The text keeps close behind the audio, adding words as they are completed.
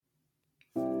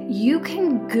You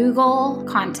can Google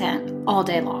content all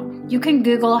day long. You can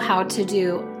Google how to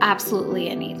do absolutely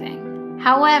anything.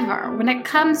 However, when it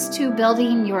comes to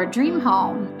building your dream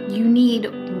home, you need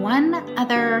one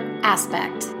other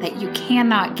aspect that you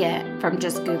cannot get from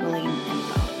just Googling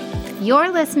info.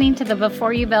 You're listening to the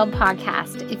Before You Build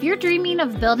podcast. If you're dreaming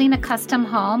of building a custom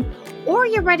home or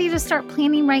you're ready to start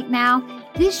planning right now,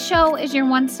 this show is your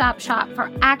one-stop shop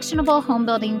for actionable home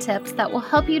building tips that will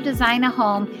help you design a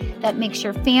home that makes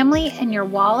your family and your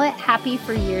wallet happy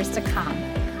for years to come.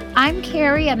 I'm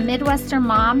Carrie, a Midwestern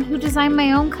mom who designed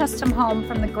my own custom home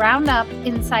from the ground up,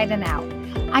 inside and out.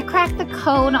 I cracked the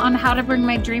code on how to bring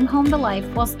my dream home to life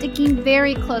while sticking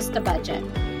very close to budget.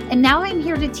 And now I'm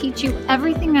here to teach you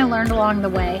everything I learned along the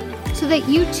way so that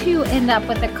you too end up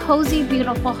with a cozy,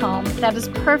 beautiful home that is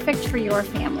perfect for your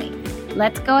family.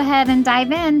 Let's go ahead and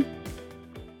dive in.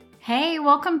 Hey,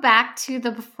 welcome back to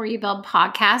the Before You Build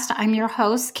podcast. I'm your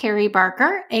host, Carrie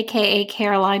Barker, aka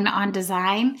Caroline on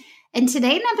Design. And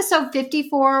today in episode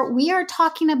 54, we are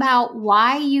talking about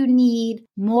why you need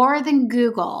more than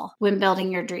Google when building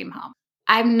your dream home.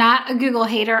 I'm not a Google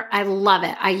hater. I love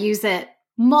it. I use it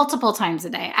multiple times a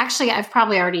day. Actually, I've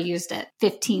probably already used it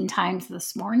 15 times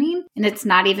this morning, and it's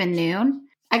not even noon.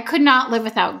 I could not live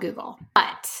without Google.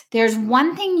 But there's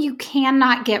one thing you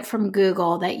cannot get from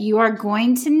Google that you are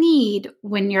going to need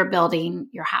when you're building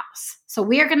your house. So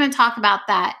we are going to talk about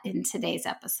that in today's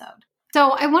episode.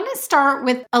 So I want to start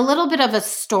with a little bit of a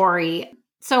story.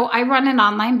 So I run an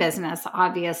online business,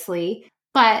 obviously,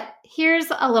 but here's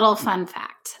a little fun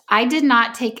fact. I did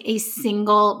not take a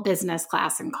single business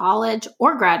class in college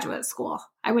or graduate school.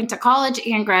 I went to college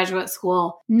and graduate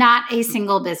school, not a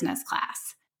single business class.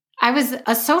 I was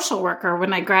a social worker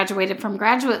when I graduated from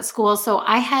graduate school, so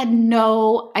I had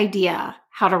no idea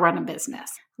how to run a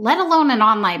business, let alone an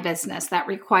online business that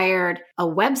required a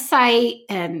website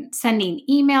and sending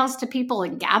emails to people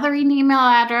and gathering email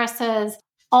addresses,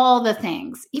 all the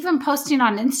things. Even posting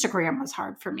on Instagram was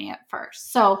hard for me at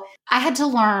first. So I had to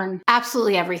learn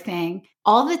absolutely everything,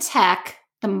 all the tech,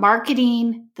 the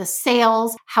marketing, the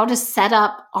sales, how to set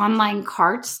up online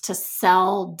carts to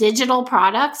sell digital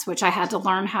products, which I had to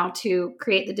learn how to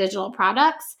create the digital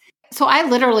products. So I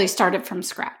literally started from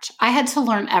scratch. I had to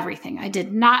learn everything. I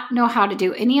did not know how to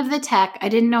do any of the tech. I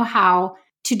didn't know how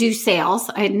to do sales.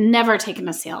 I had never taken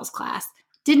a sales class.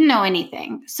 Didn't know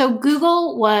anything. So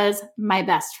Google was my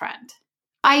best friend.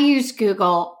 I used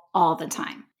Google all the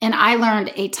time, and I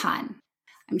learned a ton.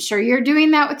 I'm sure you're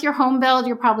doing that with your home build.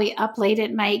 You're probably up late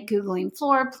at night Googling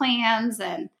floor plans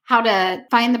and how to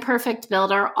find the perfect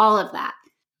builder, all of that.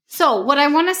 So what I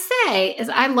want to say is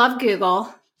I love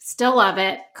Google, still love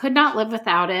it, could not live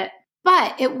without it.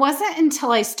 But it wasn't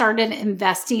until I started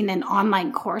investing in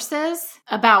online courses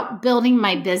about building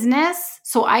my business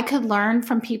so I could learn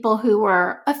from people who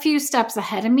were a few steps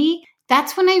ahead of me.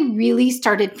 That's when I really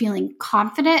started feeling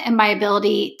confident in my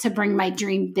ability to bring my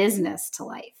dream business to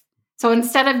life. So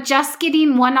instead of just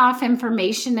getting one-off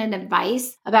information and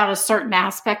advice about a certain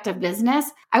aspect of business,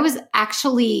 I was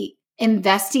actually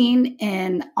investing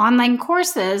in online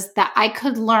courses that I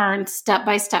could learn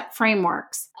step-by-step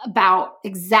frameworks about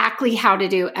exactly how to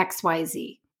do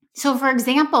XYZ. So for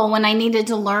example, when I needed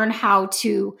to learn how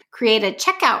to create a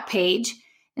checkout page,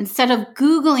 instead of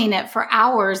Googling it for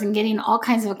hours and getting all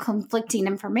kinds of conflicting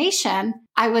information,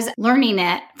 I was learning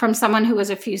it from someone who was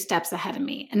a few steps ahead of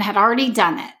me and had already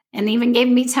done it, and even gave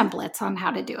me templates on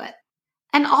how to do it.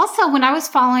 And also, when I was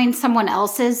following someone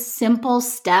else's simple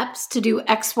steps to do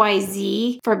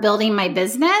XYZ for building my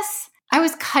business, I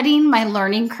was cutting my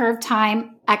learning curve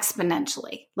time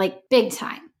exponentially, like big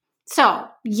time. So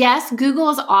yes, Google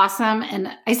is awesome, and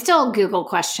I still Google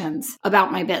questions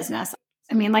about my business.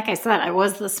 I mean, like I said, I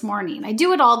was this morning. I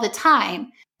do it all the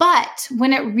time. But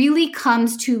when it really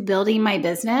comes to building my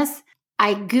business,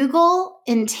 I Google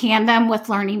in tandem with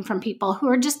learning from people who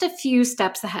are just a few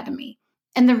steps ahead of me.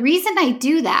 And the reason I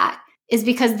do that is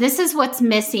because this is what's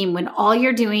missing when all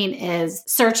you're doing is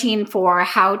searching for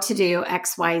how to do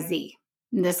XYZ.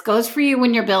 And this goes for you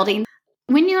when you're building.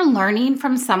 When you're learning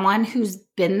from someone who's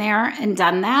been there and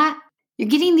done that, you're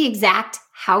getting the exact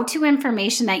how-to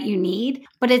information that you need,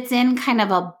 but it's in kind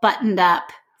of a buttoned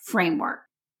up framework.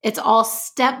 It's all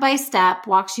step-by-step,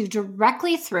 walks you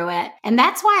directly through it. And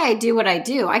that's why I do what I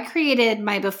do. I created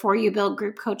my Before You Build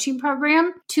group coaching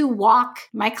program to walk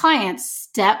my clients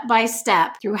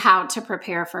step-by-step through how to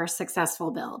prepare for a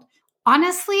successful build.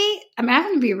 Honestly, I'm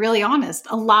going to be really honest.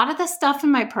 A lot of the stuff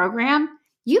in my program,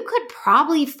 you could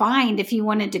probably find if you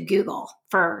wanted to Google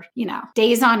for,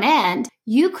 days on end.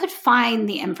 You could find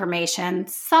the information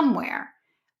somewhere,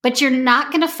 but you're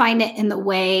not going to find it in the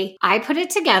way I put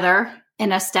it together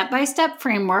in a step-by-step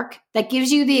framework that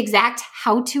gives you the exact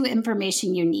how-to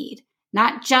information you need,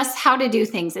 not just how to do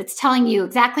things. It's telling you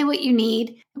exactly what you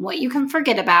need and what you can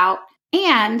forget about.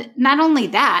 And not only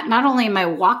that, not only am I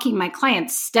walking my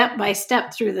clients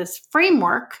step-by-step through this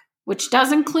framework, which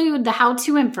does include the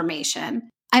how-to information,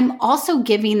 I'm also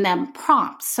giving them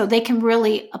prompts so they can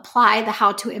really apply the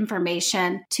how-to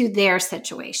information to their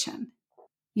situation.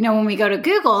 You know, when we go to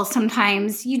Google,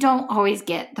 sometimes you don't always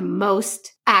get the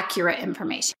most accurate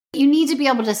information. You need to be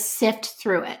able to sift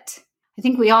through it. I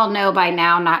think we all know by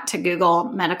now not to Google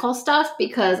medical stuff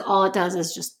because all it does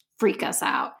is just freak us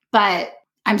out. But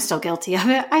I'm still guilty of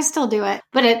it. I still do it,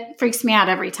 but it freaks me out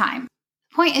every time.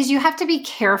 The point is you have to be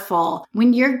careful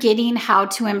when you're getting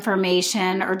how-to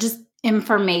information or just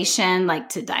information like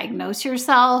to diagnose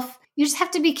yourself. You just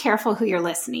have to be careful who you're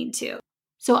listening to.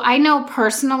 So I know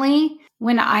personally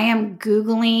when I am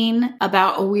Googling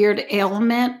about a weird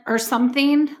ailment or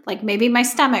something, like maybe my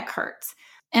stomach hurts,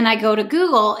 and I go to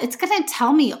Google, it's going to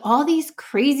tell me all these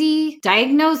crazy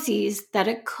diagnoses that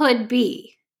it could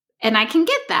be. And I can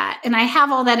get that, and I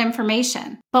have all that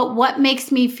information. But what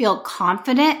makes me feel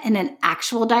confident in an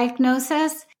actual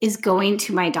diagnosis is going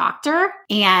to my doctor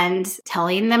and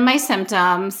telling them my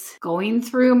symptoms, going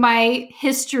through my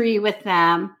history with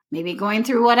them, maybe going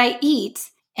through what I eat,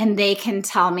 and they can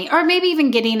tell me, or maybe even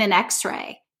getting an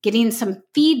x-ray, getting some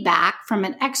feedback from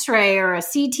an x-ray or a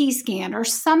CT scan or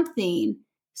something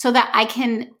so that I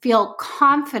can feel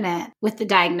confident with the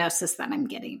diagnosis that I'm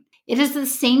getting. It is the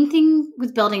same thing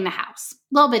with building a house. A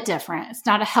little bit different. It's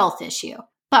not a health issue.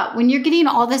 But when you're getting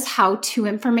all this how-to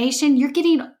information, you're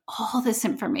getting all this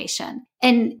information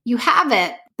and you have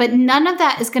it, but none of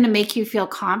that is going to make you feel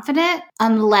confident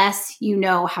unless you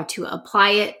know how to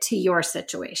apply it to your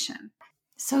situation.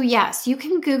 So yes, you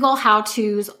can Google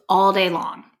how-tos all day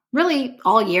long, really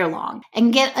all year long,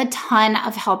 and get a ton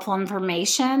of helpful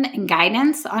information and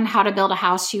guidance on how to build a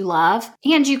house you love.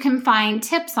 And you can find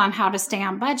tips on how to stay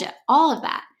on budget, all of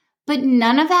that. But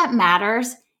none of that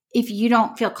matters if you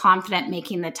don't feel confident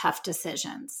making the tough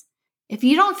decisions. If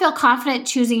you don't feel confident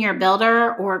choosing your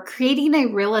builder or creating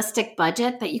a realistic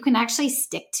budget that you can actually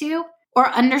stick to, or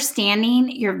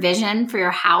understanding your vision for your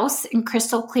house in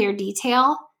crystal clear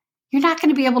detail, you're not going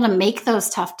to be able to make those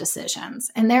tough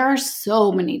decisions. And there are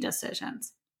so many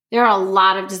decisions. There are a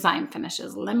lot of design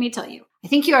finishes, let me tell you. I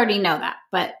think you already know that,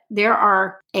 but there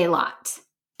are a lot.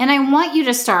 And I want you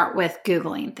to start with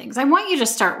Googling things. I want you to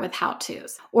start with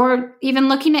how-tos, or even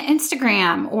looking at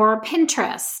Instagram or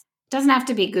Pinterest. It doesn't have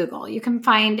to be Google. You can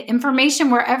find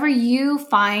information wherever you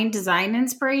find design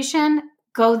inspiration,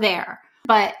 go there.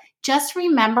 But just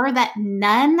remember that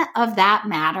none of that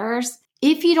matters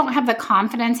if you don't have the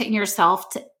confidence in yourself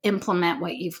to implement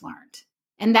what you've learned.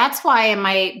 And that's why in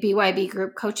my BYB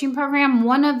group coaching program,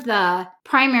 one of the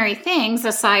primary things,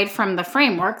 aside from the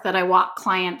framework that I walk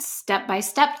clients step by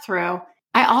step through,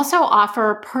 I also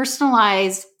offer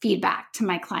personalized feedback to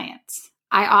my clients.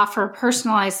 I offer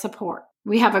personalized support.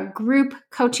 We have a group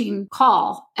coaching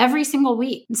call every single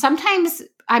week. And sometimes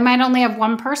I might only have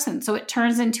one person, so it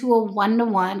turns into a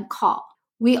one-to-one call.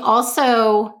 We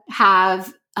also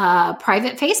have a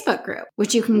private Facebook group,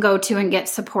 which you can go to and get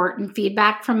support and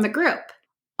feedback from the group.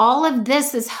 All of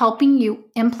this is helping you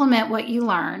implement what you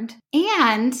learned.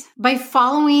 And by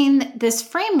following this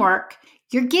framework,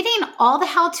 you're getting all the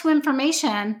how-to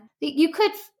information that you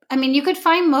could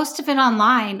find most of it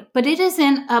online, but it is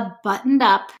in a buttoned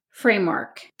up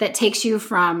framework that takes you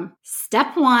from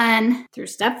step 1 through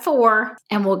step 4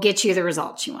 and will get you the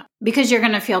results you want because you're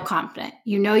going to feel confident.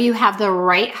 You know you have the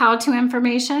right how-to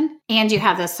information and you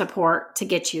have the support to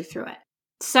get you through it.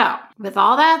 So with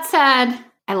all that said,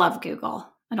 I love Google.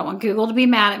 I don't want Google to be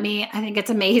mad at me. I think it's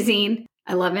amazing.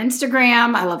 I love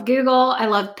Instagram. I love Google. I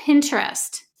love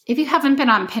Pinterest. If you haven't been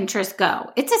on Pinterest,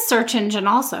 go. It's a search engine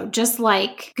also, just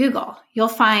like Google. You'll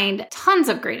find tons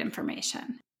of great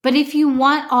information. But if you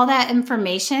want all that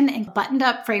information and buttoned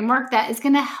up framework that is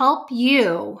going to help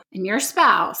you and your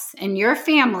spouse and your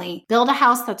family build a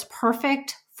house that's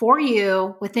perfect for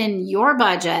you within your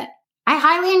budget, I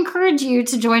highly encourage you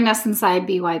to join us inside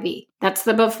BYB. That's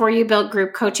the Before You Build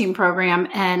group coaching program.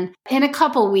 And in a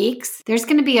couple weeks, there's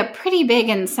going to be a pretty big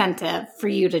incentive for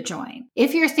you to join.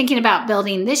 If you're thinking about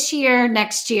building this year,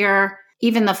 next year,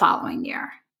 even the following year,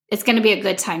 it's going to be a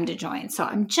good time to join. So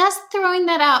I'm just throwing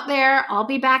that out there. I'll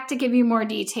be back to give you more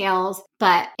details.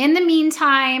 But in the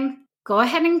meantime, go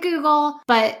ahead and Google,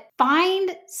 but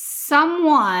find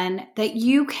someone that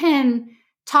you can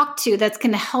talk to that's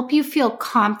going to help you feel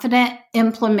confident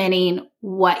implementing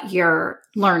what you're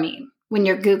learning when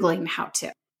you're Googling how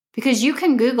to. because you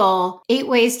can Google 8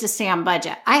 ways to stay on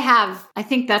budget. I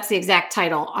think that's the exact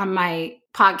title on my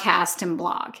podcast and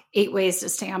blog, 8 ways to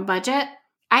stay on budget.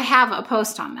 I have a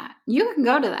post on that. You can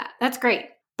go to that. That's great.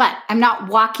 But I'm not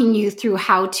walking you through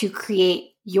how to create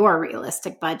your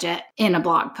realistic budget in a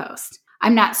blog post.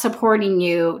 I'm not supporting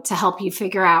you to help you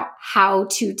figure out how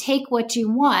to take what you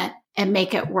want and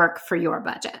make it work for your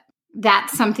budget.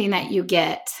 That's something that you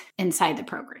get inside the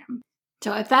program.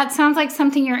 So if that sounds like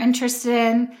something you're interested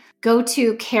in, go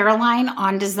to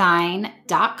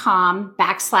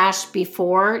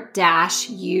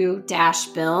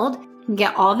carolineondesign.com/before-you-build. You can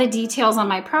get all the details on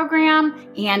my program.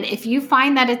 And if you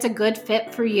find that it's a good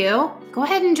fit for you, go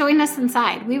ahead and join us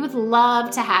inside. We would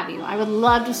love to have you. I would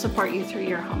love to support you through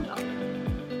your home build.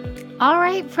 All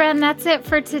right, friend, that's it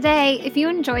for today. If you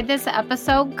enjoyed this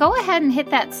episode, go ahead and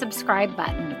hit that subscribe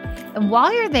button. And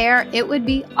while you're there, it would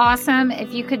be awesome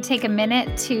if you could take a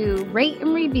minute to rate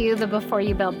and review the Before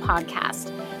You Build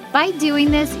podcast. By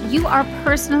doing this, you are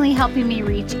personally helping me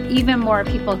reach even more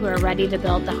people who are ready to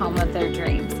build the home of their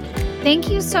dreams. Thank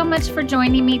you so much for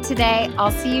joining me today.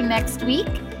 I'll see you next week.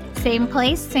 Same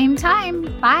place, same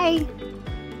time. Bye.